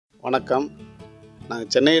வணக்கம். நாங்கள்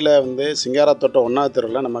சென்னையில் வந்து சிங்காரா தோட்ட 1வது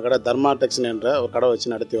தெருவில் நம்ம கடை தர்மா டெக்ஸ் என்ற ஒரு கடை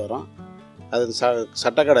வச்சு நடத்தி வரோம். அது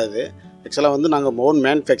சட்டை கடை. இது ஆக்சுவலாக வந்து நாங்கள் ஓன்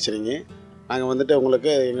மேனுஃபேக்சரிங்கு. நாங்கள் வந்துட்டு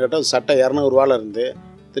உங்களுக்கு எங்கள்கிட்ட சட்டை 200 இருந்து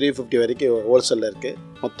 350 வரைக்கும் ஹோல்சேலில் இருக்குது.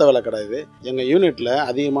 மொத்த விலை கடை இது. எங்கள் யூனிட்டில்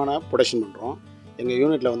அதிகமான ப்ரொடக்ஷன் பண்ணுறோம். எங்கள்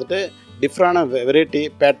யூனிட்டில் வந்துட்டு டிஃப்ரெண்டான வெரைட்டி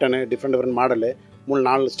பேட்டர்னு டிஃப்ரெண்ட் மாடலு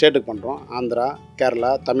 3-4 ஸ்டேட்டுக்கு பண்ணுறோம். ஆந்திரா,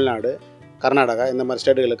 கேரளா, தமிழ்நாடு, கர்நாடகா இந்த மாதிரி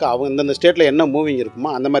ஸ்டேட்டுகளுக்கு அவங்க இந்தந்த ஸ்டேட்டில் என்ன மூவிங்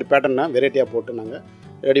இருக்குமோ அந்த மாதிரி பேட்டர்னை வெரைட்டியாக போட்டு நாங்கள்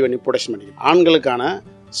ரெடி பண்ணி ப்ரொடக்ஷன் பண்ணிக்கிறோம். ஆண்களுக்கான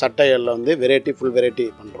சட்டைகளில் வந்து ஃபுல் வெரைட்டி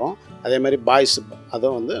பண்ணுறோம். அதே மாதிரி பாய்ஸ்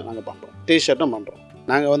அதுவும் வந்து நாங்கள் பண்ணுறோம். டிஷர்ட்டும் பண்ணுறோம்.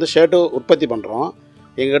 நாங்கள் வந்து ஷர்ட்டு உற்பத்தி பண்ணுறோம்.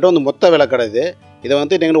 எங்கள்கிட்ட வந்து மொத்த விலை கிடையாது. இதை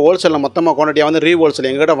வந்து எங்களுக்கு ஹோல்சேலில் மொத்தமாக குவான்டிட்டியாக வந்து ரீஹோல்சேல்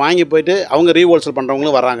எங்கள்கிட்ட வாங்கி போயிட்டு அவங்க ரீஹோல்சேல்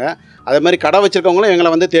பண்ணுறவங்களும் வராங்க. அதே மாதிரி கடை வச்சுருக்கவங்களும்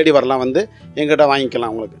எங்களை வந்து தேடி வரலாம், வந்து எங்கள்கிட்ட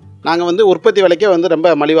வாங்கிக்கலாம். உங்களுக்கு நாங்கள் வந்து உற்பத்தி விலைக்கே வந்து ரொம்ப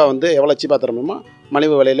மலிவாக வந்து எவ்வளோ சீப்பாக தரணுமோ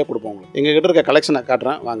மலிவு விலையிலே கொடுப்போம். உங்களுக்கு எங்கள்கிட்ட இருக்க கலெக்ஷனை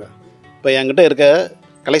காட்டுறேன் வாங்க. இப்போ என்கிட்ட இருக்க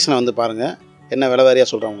கலெக்ஷனை வந்து பாருங்கள், என்ன விலை வாரியாக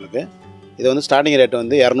சொல்கிறேன் உங்களுக்கு. இது வந்து ஸ்டார்டிங் ரேட்டு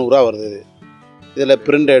வந்து 200 வருது. இதில்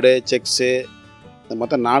பிரிண்டடு, செக்ஸு இந்த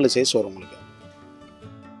மொத்தம் 4 சைஸ் வரும் உங்களுக்கு.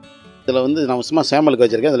 இதில் வந்து நான் சும்மா சாம்பிளுக்கு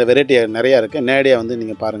வச்சுருக்கேன். இதில் வெரைட்டி நிறையா இருக்குது. நேரடியாக வந்து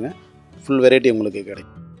நீங்கள் பாருங்கள், ஃபுல் வெரைட்டி உங்களுக்கு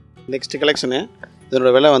கிடைக்கும். நெக்ஸ்ட்டு கலெக்ஷனு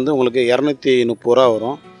இதனோட விலை வந்து உங்களுக்கு 230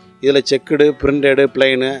 வரும். இதில் செக்குடு, பிரிண்டடு,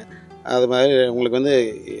 பிளைனு அது மாதிரி உங்களுக்கு வந்து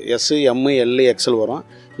எஸ்ஸு, எம்மு, எல்லு, எக்ஸல் வரும்.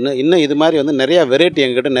 இன்னும் இது மாதிரி வந்து நிறையா வெரைட்டி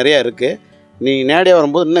எங்ககிட்ட நிறையா இருக்குது. நீங்கள் நேரடியாக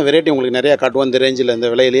வரும்போது இன்னும் வெரைட்டி உங்களுக்கு நிறையா காட்டுவோம். இந்த ரேஞ்சில் இந்த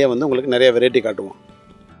விலையிலேயே வந்து உங்களுக்கு நிறையா வெரைட்டி காட்டுவோம்.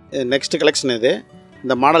 நெக்ஸ்ட்டு கலெக்ஷன் இது.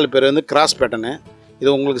 இந்த மாடல் பேர் வந்து கிராஸ் பேட்டர்னு. இது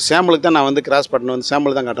உங்களுக்கு சாம்பிளுக்கு தான் நான் வந்து கிராஸ் பேட்டர்ன் வந்து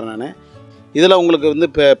சாம்பிள் தான் காட்டுறேன் நான். இதில் உங்களுக்கு வந்து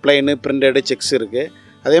இப்போ பிளைனு, பிரிண்டடு, செக்ஸ் இருக்குது.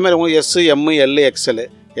 அதே மாதிரி உங்களுக்கு எஸ்ஸு, எம்மு, எல்லு, எக்ஸலு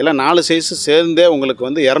எல்லாம் 4 சைஸு சேர்ந்தே உங்களுக்கு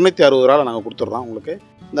வந்து 260 நாங்கள் கொடுத்துட்றோம். உங்களுக்கு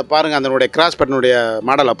இந்த பாருங்கள், அதனுடைய கிராஸ் பேட்டர்னுடைய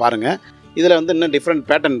மாடலை பாருங்கள். இதில் வந்து இன்னும் டிஃப்ரெண்ட்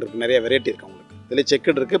பேட்டர்ன் இருக்குது, நிறைய வெரைட்டி இருக்குது உங்களுக்கு. இதில்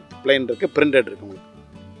செக்குடு இருக்குது, பிளைன் இருக்குது, பிரிண்டட் இருக்குது உங்களுக்கு.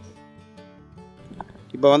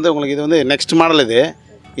 இப்போ வந்து உங்களுக்கு இது வந்து நெக்ஸ்ட் மாடல்.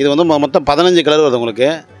 இது வந்து மொத்தம் 15 கலர் வருது உங்களுக்கு.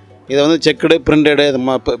 இது வந்து checked, printed,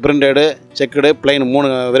 printed, checked, plain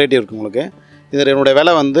 3 variety இருக்குது உங்களுக்கு. இது என்னுடைய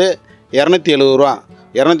விலை வந்து 270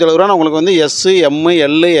 270 உங்களுக்கு வந்து எஸ்ஸு, எம்மு,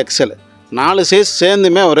 எல்லு, எக்ஸல் 4 சைஸ்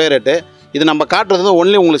சேர்ந்துமே ஒரே ரேட்டு. இது நம்ம காட்டுறது வந்து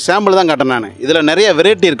ஒன்லி உங்களுக்கு சாம்பிள் தான் காட்டுறேன் நான். இதில் நிறைய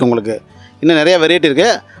வெரைட்டி இருக்குது உங்களுக்கு. இன்னும் நிறையா வெரைட்டி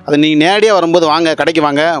இருக்குது. அது நீங்கள் நேரடியாக வரும்போது வாங்க, கடைக்கு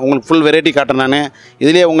வாங்க, உங்களுக்கு ஃபுல் வெரைட்டி காட்டுறேன் நான்.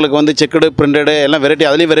 இதுலேயே உங்களுக்கு வந்து செக்குடு, பிரிண்டடு எல்லாம் வெரைட்டி.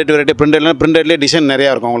 அதுலேயும் வெரைட்டி பிரிண்டட்லாம் பிரிண்டட்லேயே டிசைன்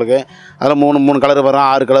நிறையா இருக்கும் உங்களுக்கு. அதில் 3 கலர் வரும்,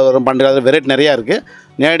 6 கலர் வரும், 12 கலர் வெரைட்டி நிறையா இருக்குது.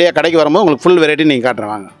 நேரடியாக கடைக்கு வரும்போது உங்களுக்கு ஃபுல் வெரைட்டி நீங்கள்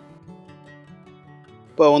காட்டுறேன் வாங்க.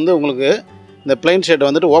 இப்போ வந்து உங்களுக்கு இந்த பிளைன் ஷர்ட்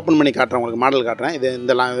வந்துட்டு ஓப்பன் பண்ணி காட்டுறேன் உங்களுக்கு, மாடல் காட்டுறேன். இது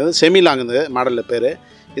இந்த வந்து செமி லாங் இந்த மாடலில் பேர்.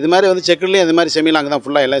 இது மாதிரி வந்து செக்குட்லேயும் இது மாதிரி செமி லாங் தான்,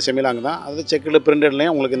 ஃபுல்லாக எல்லாம் செமி லாங் தான். அது செக்குடு,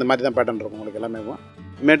 பிரிண்டட்லேயும் உங்களுக்கு இந்த மாதிரி தான் பேட்டர்ன் இருக்கும் உங்களுக்கு எல்லாமே.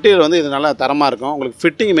 மெட்டீரியல் வந்து இது நல்லா தரமாக இருக்கும் உங்களுக்கு.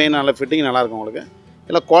 ஃபிட்டிங் மெயின் நல்லா ஃபிட்டிங் நல்லாயிருக்கும் உங்களுக்கு.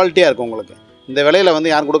 எல்லாம் குவாலிட்டியாக இருக்கும் உங்களுக்கு. இந்த விலையில்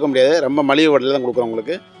வந்து யாரும் கொடுக்க முடியாது. ரொம்ப மலிவு விலையில் தான் கொடுக்குறோம்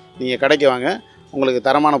உங்களுக்கு. நீங்கள் கடைக்கு வாங்க, உங்களுக்கு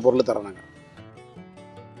தரமான பொருள் தரோம்.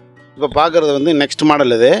 இப்போ பார்க்குறது வந்து நெக்ஸ்ட்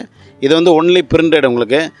மாடல். இது வந்து ஒன்லி பிரிண்டட்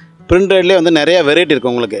உங்களுக்கு. பிரிண்டட்லேயே வந்து நிறையா வெரைட்டி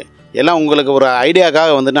இருக்குது உங்களுக்கு. எல்லாம் உங்களுக்கு ஒரு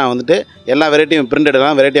ஐடியாக்காக வந்து நான் வந்துட்டு எல்லா வெரைட்டியும்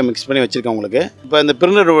பிரிண்டடெல்லாம் வெரைட்டியாக மிக்ஸ் பண்ணி வச்சுருக்கேன் உங்களுக்கு. இப்போ இந்த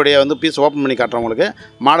பிரிண்டடுடைய வந்து பீஸ் ஓப்பன் பண்ணி காட்டுறேன் உங்களுக்கு.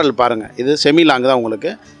 மாடல் பாருங்கள், இது செமி லாங் தான்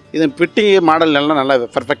உங்களுக்கு. இது ஃபிட்டிங் மாடல் எல்லாம் நல்லா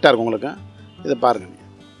பர்ஃபெக்டாக இருக்கும் உங்களுக்கு. இது பாருங்கள்.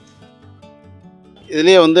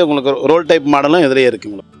 இதுலேயே வந்து உங்களுக்கு ரோல் டைப் மாடலும் இதுலேயே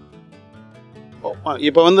இருக்குது உங்களுக்கு.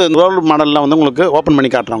 இப்போ வந்து ரோல் மாடல்லாம் வந்து உங்களுக்கு ஓப்பன்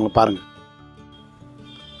பண்ணி காட்டுறேன் உங்களுக்கு பாருங்கள்.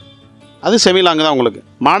 அது செமி லாங் தான் உங்களுக்கு.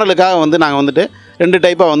 மாடலுக்காக வந்து நாங்கள் வந்துட்டு 2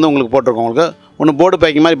 டைப்பாக வந்து உங்களுக்கு போட்டிருக்கோம் உங்களுக்கு. ஒன்று போர்டு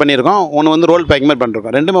பேக்கிங் மாதிரி பண்ணியிருக்கோம், ஒன்று வந்து ரோல் பேக்கிங் மாதிரி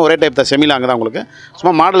பண்ணிருக்கோம். ரெண்டுமே ஒரே டைப் தான், செமி லாங் தான் உங்களுக்கு.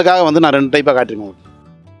 சும்மா மாடலுக்காக வந்து நான் 2 டைப்பாக காட்டியிருக்கேன் உங்களுக்கு.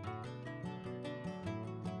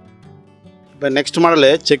 இப்போ நெக்ஸ்ட் மாடலு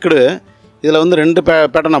செக்குடு. இதில் வந்து 2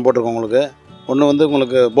 பேட்டர்ன் நான் போட்டிருக்கோம் உங்களுக்கு. ஒன்று வந்து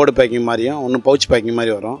உங்களுக்கு போர்டு பேக்கிங் மாதிரியும், ஒன்று பவுச் பேக்கிங்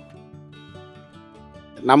மாதிரி வரும்.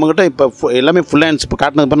 நம்மக்கிட்ட இப்போ எல்லாமே ஃபுல் ஹேண்ட்ஸ். இப்போ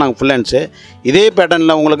காட்டினது நாங்கள் ஃபுல் ஹேண்ட்ஸு. இதே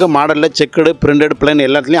பேட்டர்னில் உங்களுக்கு மாடலில் செக்குடு, பிரிண்டட், பிளைன்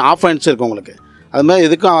எல்லாத்துலேயும் ஆஃப் ஹேண்ட்ஸ் இருக்கும் உங்களுக்கு. அது மாதிரி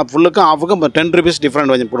இதுக்கும் ஃபுல்லுக்கும் ஆஃபுக்கும் 10 ரூபீஸ்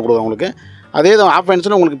டிஃப்ரெண்ட் வந்து கொடுக்குறோம் உங்களுக்கு. அதே தான் ஆஃப்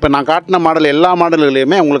ஹேண்ட்ஸில் உங்களுக்கு இப்போ நான் காட்டின மாடல் எல்லா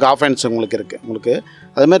மாடல்களையுமே உங்களுக்கு ஆஃப் ஹேண்ட்ஸ் உங்களுக்கு இருக்குது உங்களுக்கு.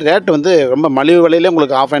 அதுமாதிரி ரேட் வந்து ரொம்ப மலிவு விலையிலே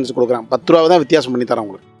உங்களுக்கு ஆஃப் ஹேண்ட்ஸ் கொடுக்குறேன். 10 ரூபா தான் வித்தியாசம் பண்ணி தரேன்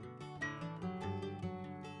உங்களுக்கு.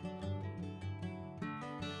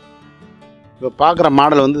 இப்போ பார்க்குற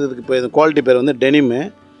மாடல் வந்து இதுக்கு இப்போ இது குவாலிட்டி பேர் வந்து டெனிமு.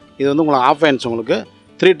 இது வந்து உங்களுக்கு ஆஃப் ஹேண்ட்ஸ் உங்களுக்கு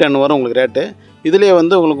 310 வரும் உங்களுக்கு ரேட்டு. இதுலேயே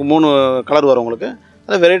வந்து உங்களுக்கு 3 கலர் வரும் உங்களுக்கு.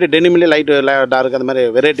 அது வெரைட்டி டெனிமிலே லைட்டு டார்க் அந்த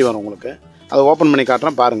மாதிரி வெரைட்டி வரும் உங்களுக்கு. அதை ஓப்பன் பண்ணி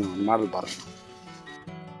காட்டுறேன் பாருங்கள், மாடல் பாருங்கள்.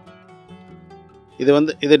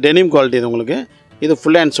 இது டெனிம் குவாலிட்டி. இது உங்களுக்கு இது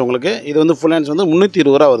ஃபுல் ஹேண்ட்ஸ் உங்களுக்கு. இது வந்து ஃபுல் ஹேண்ட்ஸ் வந்து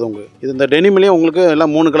 320 வருது உங்களுக்கு. இது இந்த டெனிமிலேயே உங்களுக்கு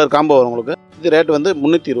எல்லாம் 3 கலர் காம்போ வரும் உங்களுக்கு. இது ரேட் வந்து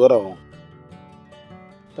 320 வரும்.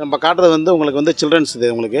 நம்ம காட்டுறது வந்து உங்களுக்கு வந்து சில்ட்ரன்ஸ்.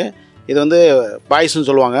 இது உங்களுக்கு இது வந்து பாய்ஸ்ன்னு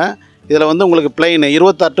சொல்லுவாங்க. இதில் வந்து உங்களுக்கு பிளைன்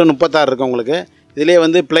 28 36 இருக்குது உங்களுக்கு. இதிலே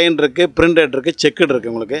வந்து பிளைன் இருக்குது, பிரிண்டட் இருக்குது, செக்குடு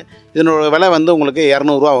இருக்குது உங்களுக்கு. இதனோட விலை வந்து உங்களுக்கு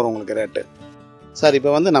 200 வரும் உங்களுக்கு ரேட்டு. சார்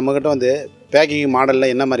இப்போ வந்து நம்மக்கிட்ட வந்து பேக்கிங்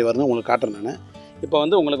மாடலில் என்ன மாதிரி வருதுன்னு உங்களுக்கு காட்டுறேன் நான். இப்போ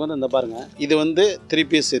வந்து உங்களுக்கு வந்து இந்த பாருங்கள், இது வந்து 3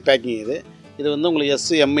 பீஸ் பேக்கிங். இது வந்து உங்களுக்கு S,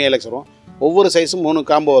 M, LX வரும். ஒவ்வொரு சைஸும் 3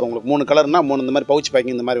 காம்போ வரும் உங்களுக்கு. 3 கலர்னால் 3 இந்த மாதிரி பவுச்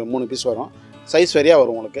பேக்கிங் இந்த மாதிரி 3 பீஸ் வரும். சைஸ் வரையாக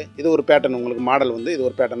வரும் உங்களுக்கு. இது ஒரு பேட்டர்ன் உங்களுக்கு மாடல் வந்து இது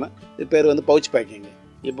ஒரு பேட்டர்னு. இது பேர் வந்து பவுச் பேக்கிங்.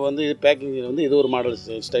 இப்போ வந்து இது பேக்கிங் வந்து இது ஒரு மாடல்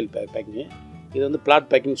ஸ்டைல் பேக்கிங்கு. இது வந்து பிளாட்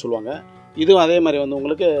பேக்கிங் சொல்லுவாங்க. இதுவும் அதே மாதிரி வந்து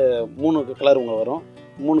உங்களுக்கு 3 கலர் உங்களுக்கு வரும்.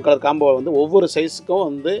 3 கலர் காம்போ வந்து ஒவ்வொரு சைஸுக்கும்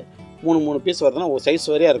வந்து 3 பீஸ் வருதுன்னா ஒரு சைஸ்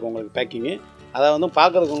வரையாக இருக்கும் உங்களுக்கு பேக்கிங்கு. அதை வந்து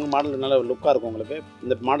பார்க்குறதுக்கு உங்களுக்கு மாடல் நல்ல லுக்காக இருக்கும் உங்களுக்கு.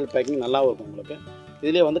 இந்த மாடல் பேக்கிங் நல்லாவும் இருக்கும் உங்களுக்கு.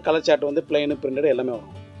 இதுலேயே வந்து கலர் சார்ட் வந்து பிளைனு பிரிண்டட் எல்லாமே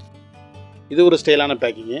வரும். இது ஒரு ஸ்டைலான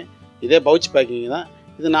பேக்கிங்கு. இதே பவுச் பேக்கிங் தான்.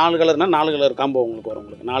 இது 4 கலர்னால் 4 கலர் காம்போ உங்களுக்கு வரும்.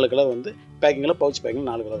 உங்களுக்கு 4 கலர் வந்து பேக்கிங்கில் பவுச் பேக்கிங்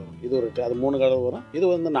 4 கலர் வரும். இது ஒரு அது 3 கலர் வரும். இது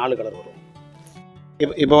வந்து 4 கலர் வரும்.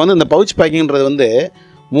 இப்போ வந்து இந்த பவுச் பேக்கிங்கிறது வந்து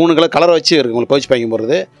 3 கலர் வச்சு இருக்குது உங்களுக்கு. பவுச் பேக்கிங்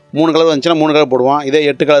போடுறது 3 கலர் வந்துச்சுன்னா 3 கலர் போடுவோம். இதே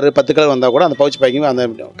 8 கலர் 10 கலர் வந்தால் கூட அந்த பவுச் பேக்கிங் அந்த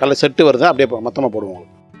கலர் செட்டு வருது அப்படியே மொத்தமாக போடுவோம்.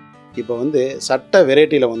 இப்போ வந்து சட்டை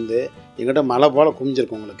வெரைட்டியில் வந்து எங்கிட்ட மலை போல்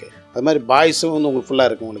குமிஞ்சிருக்கும் உங்களுக்கு. அது மாதிரி பாய்ஸும் வந்து உங்களுக்கு ஃபுல்லாக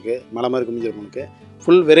இருக்கும் உங்களுக்கு. மலை மாதிரி குமிஞ்சிருக்கும் உங்களுக்கு.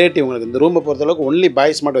 ஃபுல் வெரைட்டி உங்களுக்கு. இந்த ரூமை பொறுத்தளவுக்கு ஒன்லி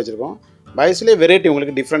பாய்ஸ் மட்டும் வச்சுருக்கோம். பாய்ஸ்லேயே வெரைட்டி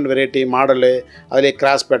உங்களுக்கு டிஃப்ரெண்ட் வெரைட்டி மாடலு, அதிலே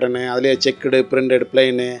கிராஸ் பேட்டர்னு, அதிலே செக்குடு, பிரிண்டட்,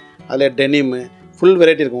 பிளைனு, அதிலே டெனிமு, ஃபுல்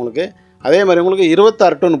வெரைட்டி இருக்கும் உங்களுக்கு. அதே மாதிரி உங்களுக்கு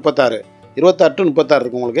 26 to 36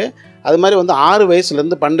 இருக்கும் உங்களுக்கு. அது மாதிரி வந்து 6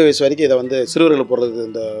 வயசுலேருந்து 12 வயசு வரைக்கும் இதை வந்து சிறுவர்கள் போடுறது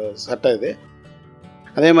இந்த சட்டை இது.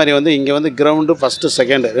 அதே மாதிரி வந்து இங்கே வந்து கிரவுண்டு ஃபஸ்ட்டு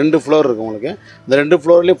செகண்டு 2 ஃப்ளோர் இருக்குது உங்களுக்கு. இந்த 2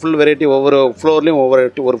 ஃப்ளோர்லேயும் ஃபுல் வெரைட்டி. ஒவ்வொரு ஃப்ளோர்லேயும்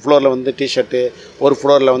ஒரு ஃப்ளோரில் வந்து டிஷர்ட்டு, ஒரு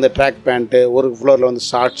ஃப்ளோரில் வந்து ட்ராக் பேண்ட்டு, ஒரு ஃப்ளோரில் வந்து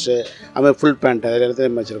ஷார்ட்ஸு, அதுமாதிரி ஃபுல் பேண்ட்டு அதில்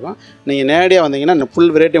எல்லாத்தையும் வச்சுருக்கோம். நீங்கள் நேரடியாக வந்தீங்கன்னா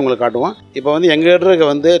ஃபுல் வெரைட்டி உங்களுக்கு காட்டுவோம். இப்போ வந்து எங்கள் இருக்க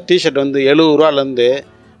வந்து டிஷர்ட் வந்து 70 ரூபாலேருந்து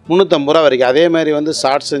 350 ரூபா வரைக்கும். அதே மாதிரி வந்து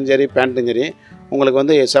ஷார்ட்ஸும் சரி பேண்ட்டும் சரி உங்களுக்கு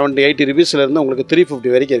வந்து 70-80 ருபீஸ்லேருந்து உங்களுக்கு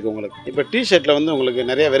 350 வரைக்கும் இருக்குது உங்களுக்கு. இப்போ டிஷர்ட்டில் வந்து உங்களுக்கு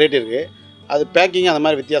நிறைய வெரைட்டி இருக்குது. அது பேக்கிங் அந்த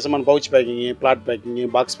மாதிரி வித்தியாசமான pouch packing, plot packing,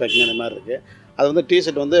 box packing அந்த மாதிரி இருக்குது. அது வந்து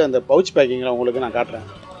டிஷர்ட் வந்து அந்த பவுச் பேக்கிங்கில் உங்களுக்கு நான் காட்டுறேன்.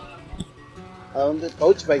 அது வந்து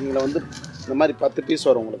பவுச் பேக்கிங்கில் வந்து இந்த மாதிரி 10 பீஸ்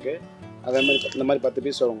வரும் உங்களுக்கு. அதே மாதிரி இந்த மாதிரி 10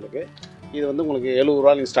 பீஸ் வரும் உங்களுக்கு. இது வந்து உங்களுக்கு 70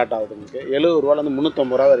 ரூபாய்க்கு ஸ்டார்ட் ஆகுது உங்களுக்கு. 70 ரூபாலேருந்து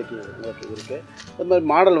 350 ரூபா வரைக்கும் உங்களுக்கு இருக்குது. அது மாதிரி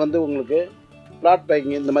மாடல் வந்து உங்களுக்கு பிளாட்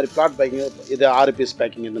பேக்கிங் இந்த மாதிரி பிளாட் பேக்கிங் இது 6 பீஸ்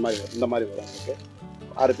பேக்கிங் இந்த மாதிரி வரும் உங்களுக்கு.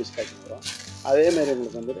 6 பீஸ் பேக்கிங் வரும். அதேமாதிரி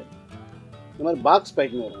உங்களுக்கு வந்துட்டு இந்த மாதிரி பாக்ஸ்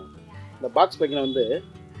பேக்கிங் வரும். இந்த பாக்ஸ் பேக்கிங்கில் வந்து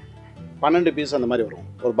 12 பீஸ் அந்த மாதிரி வரும்.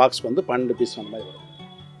 ஒரு பாக்ஸ்க்கு வந்து 12 பீஸ் அந்த மாதிரி வரும்.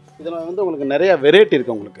 இதில் வந்து உங்களுக்கு நிறையா வெரைட்டி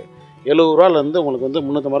இருக்குது உங்களுக்கு. 70 ரூபாலேருந்து உங்களுக்கு வந்து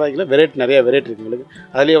 350 ரூபாய்க்குள்ள நிறைய வெரைட்டி இருக்குது உங்களுக்கு.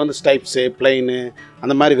 அதுலேயே வந்து ஸ்டைப்ஸு, பிளைனு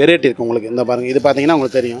அந்த மாதிரி வெரைட்டி இருக்குது உங்களுக்கு. இந்த பாருங்கள், இது பார்த்தீங்கன்னா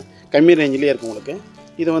உங்களுக்கு தெரியும் கம்மி ரேஞ்சிலேயே இருக்குது உங்களுக்கு.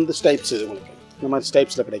 இது வந்து ஸ்டைப்ஸ் இது உங்களுக்கு. இந்த மாதிரி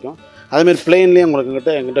ஸ்டைப்ஸில் கிடைக்கும். அதேமாதிரி பிளைன்லேயும்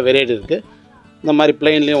உங்களுக்கு எங்கிட்ட வெரைட்டி இருக்குது. இந்த மாதிரி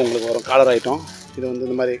பிளைன்லேயும் உங்களுக்கு வரும் காலர் ஐட்டம். இது வந்து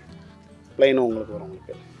இந்த மாதிரி பிளைனும் உங்களுக்கு வரும்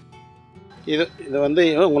உங்களுக்கு. இது வந்து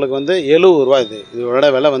உங்களுக்கு வந்து 70 ரூபா. இதோட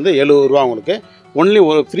விலை வந்து 70 ரூபா உங்களுக்கு. ஒன்லி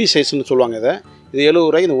ஒரு ஃப்ரீ சைஸ்ன்னு சொல்லுவாங்க இதை. இது 70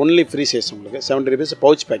 ரூபாய்க்கு இது ஒன்லி ஃப்ரீ சைஸ் உங்களுக்கு. 70 ருபீஸ்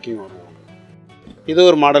பவுச் பேக்கிங் வரும். இது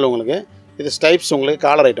ஒரு மாடல் உங்களுக்கு. இது ஸ்டைப்ஸ் உங்களுக்கு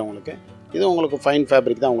காலர் ஐட்டம் உங்களுக்கு. இது உங்களுக்கு ஃபைன்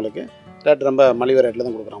ஃபேப்ரிக் தான் உங்களுக்கு. ரேட் ரொம்ப மலிவு ரேட்டில்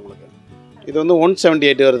தான் கொடுக்குறோம் உங்களுக்கு. இது வந்து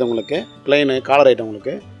 178 வருது உங்களுக்கு. பிளைனு காலர் ஐட்டம்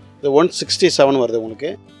உங்களுக்கு. இது 167 வருது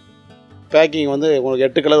உங்களுக்கு. பேக்கிங் வந்து உங்களுக்கு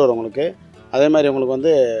 8 கலர் வரும் உங்களுக்கு. அதே மாதிரி உங்களுக்கு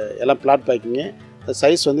வந்து எல்லாம் பிளாட் பேக்கிங்கு.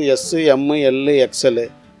 சைஸ் வந்து S, M, L, XL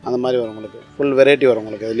அந்த மாதிரி வரும் உங்களுக்கு. ஃபுல் வெரைட்டி வரும்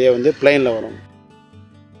உங்களுக்கு. இதுலேயே வந்து பிளைனில் வரும்.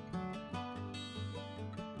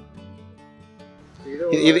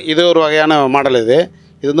 இது ஒரு வகையான மாடல்.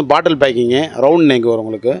 இது வந்து பாட்டில் பேக்கிங்கு ரவுண்ட் நெக் வரும்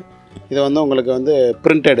உங்களுக்கு. இது வந்து உங்களுக்கு வந்து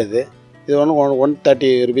பிரிண்டட். இது வந்து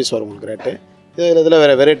 130 ருபீஸ் வரும் உங்களுக்கு ரேட்டு. இதில்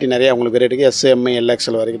வேறு வெரைட்டி நிறையா உங்களுக்கு வெரைட்டிக்கு S, M, L,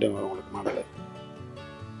 XL வரைக்கும் வரும் உங்களுக்கு மாடல்.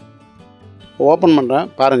 ஓப்பன்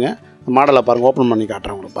பண்ணுறேன் பாருங்கள். மாடலை பாருங்கள். ஓப்பன் பண்ணி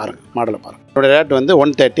காட்டுறேன் உங்களுக்கு. பாருங்கள் மாடலை பாருங்கள். இதோட ரேட் வந்து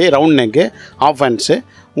 130 ரவுண்ட் நெக்கு ஆஃப் ஹேண்ட்ஸு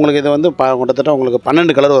உங்களுக்கு. இது வந்து கிட்டத்தட்ட உங்களுக்கு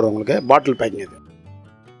 12 கலர் வரும் உங்களுக்கு. பாட்டில் பேக்கிங் இது.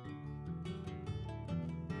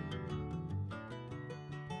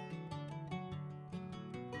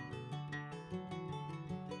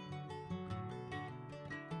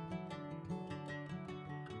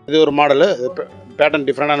 இது ஒரு மாடலு. பேட்டர்ன்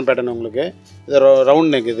டிஃப்ரெண்டான பேட்டர்ன் உங்களுக்கு. இது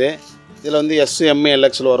ரவுண்ட் நெக். இதில் வந்து S, M, L,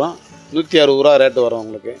 XL வரும். 160 ரூபா ரேட்டு வரும்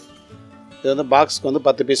உங்களுக்கு. இது வந்து பாக்ஸ்க்கு வந்து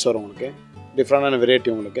 10 பீஸ் வரும் உங்களுக்கு. டிஃப்ரெண்டான வெரைட்டி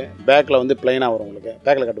உங்களுக்கு. பேக்கில் வந்து ப்ளைனாக வரும் உங்களுக்கு.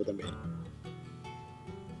 பேக்கில் கட்டு தம்பி.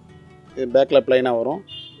 இது பேக்கில் ப்ளைனாக வரும்.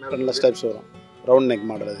 ரெண்டு ஸ்டைப்ஸ் வரும். ரவுண்ட் நெக்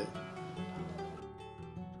மாடல் இது.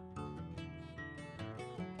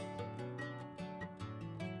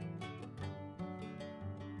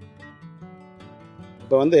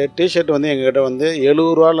 இப்போ வந்து டிஷர்ட் வந்து எங்ககிட்ட வந்து 70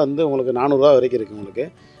 ரூபாலேருந்து உங்களுக்கு 400 ரூபா வரைக்கும் இருக்குது உங்களுக்கு.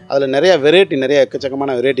 அதில் நிறையா வெரைட்டி, நிறைய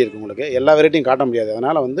எக்கச்சக்கமான வெரைட்டி இருக்குது உங்களுக்கு. எல்லா வெரைட்டியும் காட்ட முடியாது.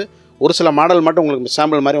 அதனால் வந்து ஒரு சில மாடல் மட்டும் உங்களுக்கு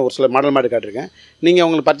சாம்பிள் மாதிரி ஒரு சில மாடல் மாதிரி காட்டியிருக்கேன். நீங்கள்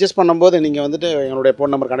உங்களுக்கு பர்ச்சேஸ் பண்ணும்போது நீங்கள் வந்துட்டு என்னுடைய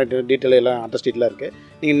ஃபோன் நம்பர் கான்டாக்ட் டீட்டெயில் எல்லாம் அட்ரஸ் டீட்டெயிலாக இருக்குது.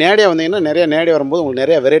 நீங்கள் நேரடியாக வந்தீங்கன்னா நேரடியாக வரும்போது உங்களுக்கு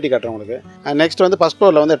நிறைய வெரைட்டி காட்டுறோம் உங்களுக்கு. நெக்ஸ்ட் வந்து ஃபஸ்ட்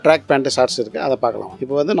ஃப்ளோரில் வந்து ட்ராக் பேண்ட்டு ஷார்ட்ஸ் இருக்குது, அதை பார்க்கலாம்.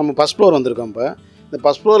 இப்போ வந்து நம்ம ஃபஸ்ட் ஃப்ளோர் வந்திருக்கோம். இப்போ இந்த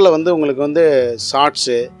ஃபஸ்ட் ஃப்ளோரில் வந்து உங்களுக்கு வந்து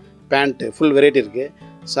ஷார்ட்ஸு பேண்ட்டு ஃபுல் வெரைட்டி இருக்குது.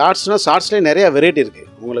 ஷார்ட்ஸ்னால் ஷார்ட்ஸ்லேயே நிறையா வெரைட்டி இருக்குது.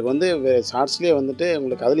 உங்களுக்கு வந்து ஷார்ட்ஸ்லேயே வந்துட்டு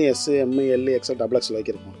உங்களுக்கு அதுலேயும் S, M, L, XL, double XL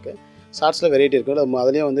வைக்கிறோம். உங்களுக்கு ஷார்ட்ஸில் வெரைட்டி இருக்குது.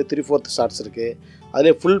 அதுலேயும் வந்து 3/4 ஷார்ட்ஸ் இருக்குது.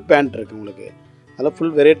 அதுலேயே ஃபுல் பேண்ட் இருக்குது உங்களுக்கு. அதில்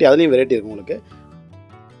ஃபுல் வெரைட்டி, அதுலேயும் வெரைட்டி இருக்குது உங்களுக்கு.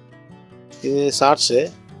 இது ஷார்ட்ஸு.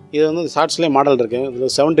 இது வந்து ஷார்ட்ஸ்லேயே மாடல் இருக்குது.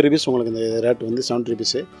 இதில் 70 rupees உங்களுக்கு. இந்த ரேட் வந்து 70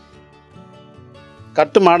 rupees.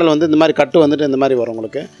 கட்டு மாடல் வந்து இந்த மாதிரி கட்டு வந்துட்டு இந்த மாதிரி வரும்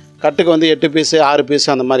உங்களுக்கு. கட்டுக்கு வந்து 8 பீஸு 6 பீஸு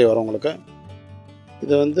அந்த மாதிரி வரும் உங்களுக்கு.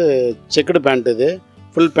 இது வந்து செக்குடு பேண்ட். இது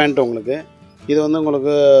ஃபுல் பேண்ட் உங்களுக்கு. இது வந்து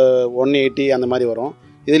உங்களுக்கு 180 அந்த மாதிரி வரும்.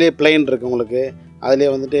 இதுலேயே ப்ளைன் இருக்குது உங்களுக்கு. அதிலே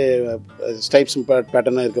வந்துட்டு ஸ்டைப்ஸ்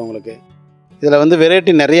பேட்டர்னும் இருக்குது உங்களுக்கு. இதில் வந்து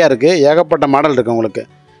வெரைட்டி நிறையா இருக்குது. ஏகப்பட்ட மாடல் இருக்குது உங்களுக்கு.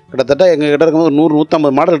 கிட்டத்தட்ட எங்கள் கிட்ட இருக்கும்போது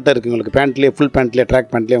 100-150 மாடல் கிட்ட இருக்குது உங்களுக்கு. பேண்ட்லேயே ஃபுல் பேண்ட்லேயே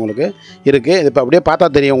ட்ராக் பேண்ட்லேயே உங்களுக்கு இருக்குது. இது இப்போ அப்படியே பார்த்தா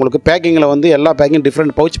தெரியும் உங்களுக்கு. பேக்கிங்கில் வந்து எல்லா packing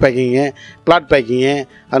different pouch packing, plot packing,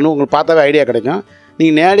 அது உங்களுக்கு பார்த்தாவே ஐடியா கிடைக்கும்.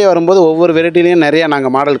 நீங்கள் நேரடியாக வரும்போது ஒவ்வொரு வெரைட்டிலையும் நிறையா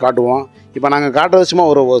நாங்கள் மாடல் காட்டுவோம். இப்போ நாங்கள் காட்டுறது சும்மா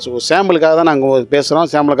ஒரு சாம்பிளுக்காக தான் நாங்கள் பேசுகிறோம்,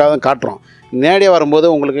 சாம்பிளுக்காக தான் காட்டுறோம். நேரடியாக வரும்போது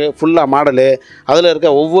உங்களுக்கு ஃபுல்லாக மாடலு, அதில் இருக்க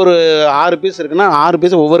ஒவ்வொரு 6 பீஸ் இருக்குன்னா 6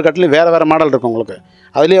 பீஸ் ஒவ்வொரு கட்டிலையும் வேறு மாடல் இருக்கும் உங்களுக்கு.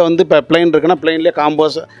 அதுலேயே வந்து இப்போ ப்ளைன் இருக்குன்னா ப்ளைன்லேயே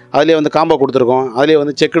காம்போஸ், அதுலேயே வந்து காம்போ கொடுத்துருக்கோம். அதுலேயே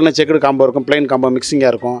வந்து செக்குடு காம்போ இருக்கும், ப்ளைன் காம்போ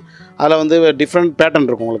மிக்சிங்காக இருக்கும். அதில் வந்து டிஃப்ரெண்ட் பேட்டர்ன்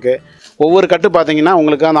இருக்கும் உங்களுக்கு. ஒவ்வொரு கட்டு பார்த்தீங்கன்னா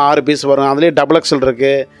உங்களுக்கு அந்த 6 பீஸ் வரும். அதுலேயே டபுள் எக்ஸ்எல்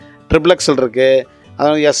இருக்குது, ட்ரிபிள் எக்ஸ்எல் இருக்குது,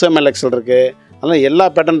 அதாவது எஸ்எம்எல் எக்ஸ்எல் இருக்குது. அதெல்லாம் எல்லா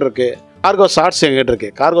பேட்டர்ன் இருக்குது. கார்கோ ஷார்ட்ஸ் எங்கிட்ட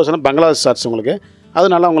இருக்குது. கார்கோஸ்னால் பங்களாதேஷ் ஷார்ட்ஸ் உங்களுக்கு. அது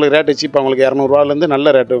நல்லா உங்களுக்கு ரேட்டு சீப்பாக உங்களுக்கு 200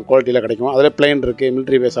 நல்ல ரேட்டு குவாலிட்டியில் கிடைக்கும். அதில் ப்ளைன் இருக்குது,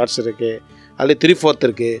 மிலிட்ரி வே ஷார்ட்ஸ் இருக்குது, அதுலேயே 3/4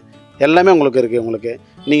 இருக்குது. எல்லாமே உங்களுக்கு இருக்குது உங்களுக்கு.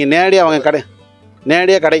 நீங்கள்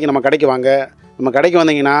நேரடியாக கடைக்கு நம்ம கடைக்கு வாங்க. நம்ம கடைக்கு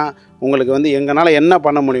வந்தீங்கன்னா உங்களுக்கு வந்து எங்களால் என்ன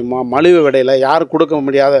பண்ண முடியுமோ மலிவு விடையில், யாரும் கொடுக்க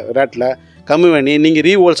முடியாத ரேட்டில் கம்மி பண்ணி நீங்கள்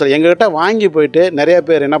ரீஹோல்சேல் எங்கள்கிட்ட வாங்கி போயிட்டு நிறைய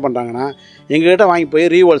பேர் என்ன பண்ணுறாங்கன்னா எங்கள்கிட்ட வாங்கி போய்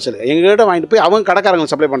ரீஹோல்சேல் எங்கள்கிட்ட வாங்கிட்டு போய் அவங்க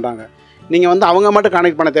கடைக்காரங்களுக்கு சப்ளை பண்ணுறாங்க. நீங்கள் வந்து அவங்க மட்டும்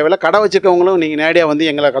கான்டெக்ட் பண்ண தேவையில்லை. கடை வச்சுருக்கவங்களும் நீங்கள் நேரடியாக வந்து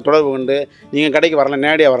எங்களை தொடர்பு கொண்டு நீங்கள் கடைக்கு வரலாம்,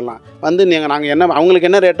 நேரடியாக வரலாம். வந்து நாங்கள் என்ன அவங்களுக்கு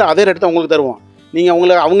என்ன ரேட்டோ அதே ரேட்டு தான் உங்களுக்கு தருவோம்.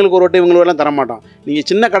 நீங்கள் அவங்களுக்கு ஒரு ரேட்டு இவங்களுக்கு தர மாட்டோம். நீங்கள்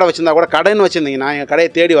சின்ன கடை வச்சுருந்தா கூட கடைன்னு வச்சுருந்தீங்கன்னா எங்கள் கடையை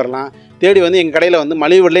தேடி வரலாம். தேடி வந்து எங்கள் கடையில் வந்து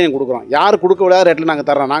மலிவு விலையிலே நீங்கள் கொடுக்குறோம். யார் கொடுக்க விடாத ரேட்டில் நாங்கள்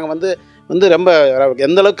தரோம். நாங்கள் வந்து ரொம்ப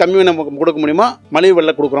எந்தளவுக்கு கம்மி நம்ம கொடுக்க முடியுமோ மலிவு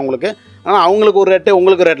விலையில் கொடுக்குறோம் உங்களுக்கு. ஆனால் அவங்களுக்கு ஒரு ரேட்டு,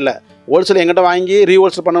 உங்களுக்கு ரேட்டில். ஹோல்சேல் எங்கிட்ட வாங்கி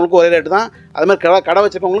ரீஹோல்சேல் பண்ணவங்களுக்கு ஒரே ரேட்டு தான். அது மாதிரி கடை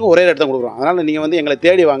வச்சுருக்கவங்களுக்கு ஒரே ரேட்டு தான் கொடுக்குறோம். அதனால் நீங்கள் வந்து எங்களை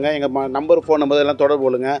தேடி வாங்க. எங்கள் நம்பர், ஃபோன் நம்பர் எல்லாம் தொடர்பு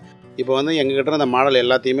கொள்ளுங்க. இப்போ வந்து எங்ககிட்ட இந்த மாடல்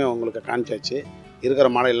எல்லாத்தையுமே உங்களுக்கு காமிச்சாச்சு. இருக்கிற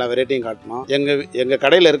மாடல் எல்லா வெரைட்டியும் காட்டணும். எங்கள்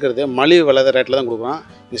கடையில் இருக்கிறது மலிவு விலை ரேட்டில் தான் கொடுக்குறோம்.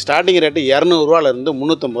 ஸ்டார்டிங் ரேட்டு 200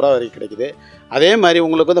 350 வரைக்கும் கிடைக்குது. அதே மாதிரி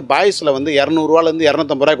உங்களுக்கு வந்து பாய்ஸில் வந்து 200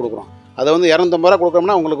 250 கொடுக்குறோம். அதை வந்து 250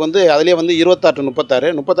 கொடுக்குறோம்னா உங்களுக்கு வந்து அதிலே வந்து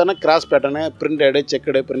 28-36 cross pattern, printed,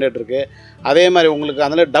 checked printed இருக்குது. அதே மாதிரி உங்களுக்கு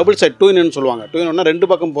அதில் டபுள் சைட் 2-in சொல்லுவாங்க. 2-in 2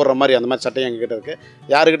 பக்கம் போடுற மாதிரி அந்த மாதிரி சட்டையும் எங்ககிட்ட இருக்குது.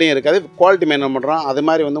 யாருக்கிட்டையும் இருக்காது. குவாலிட்டி மெயின்டைன் பண்ணுறோம். அது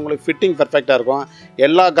மாதிரி வந்து உங்களுக்கு ஃபிட்டிங் பர்ஃபெக்டாக இருக்கும்.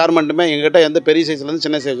 எல்லா கார்மெண்ட்டுமே எங்ககிட்ட எந்த பெரிய சைஸ்லேருந்து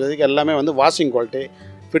சின்ன சைஸ் வரைக்கும் எல்லாமே வந்து வாஷிங் குவாலிட்டி,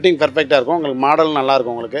 ஃபிட்டிங் பர்ஃபெக்டாக இருக்கும். உங்களுக்கு மாடல்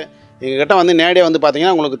நல்லாயிருக்கும் உங்களுக்கு. எங்ககிட்ட வந்து நேரடியாக வந்து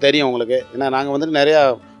பார்த்தீங்கன்னா உங்களுக்கு தெரியும் உங்களுக்கு. ஏன்னா நாங்கள் வந்து நிறையா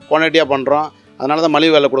குவான்டிட்டியாக பண்ணுறோம். அதனால தான்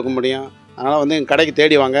மலிவு விலை கொடுக்க முடியும். அதனால் வந்து எங்கள் கடைக்கு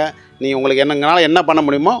தேடி வாங்க. நீங்கள் உங்களுக்கு எங்களால் என்ன பண்ண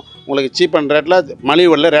முடியுமோ உங்களுக்கு சீப் அண்ட் ரேட்டில் மலிவு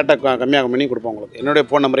விலையில் ரேட்டை கம்மியாக பண்ணி கொடுப்போம் உங்களுக்கு. என்னுடைய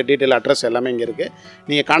ஃபோன் நம்பர், டீட்டெயில், அட்ரஸ் எல்லாமே இங்கே இருக்குது.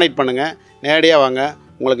 நீங்கள் கான்டெக்ட் பண்ணுங்கள். நேரடியாக வாங்க.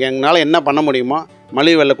 உங்களுக்கு எங்களால் என்ன பண்ண முடியுமோ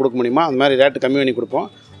மலிவு விலையில் கொடுக்க முடியுமோ அந்த மாதிரி ரேட்டு கம்மி பண்ணி கொடுப்போம்.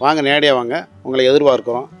 வாங்க, நேரடியாக வாங்க. உங்களை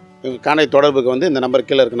எதிர்பார்க்குறோம். எங்கள் கான்டெக்ட் தொடர்புக்கு வந்து இந்த நம்பர்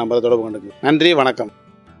கீழே இருக்க நம்பரை தொடர்பு கொண்டுங்க. நன்றி, வணக்கம்.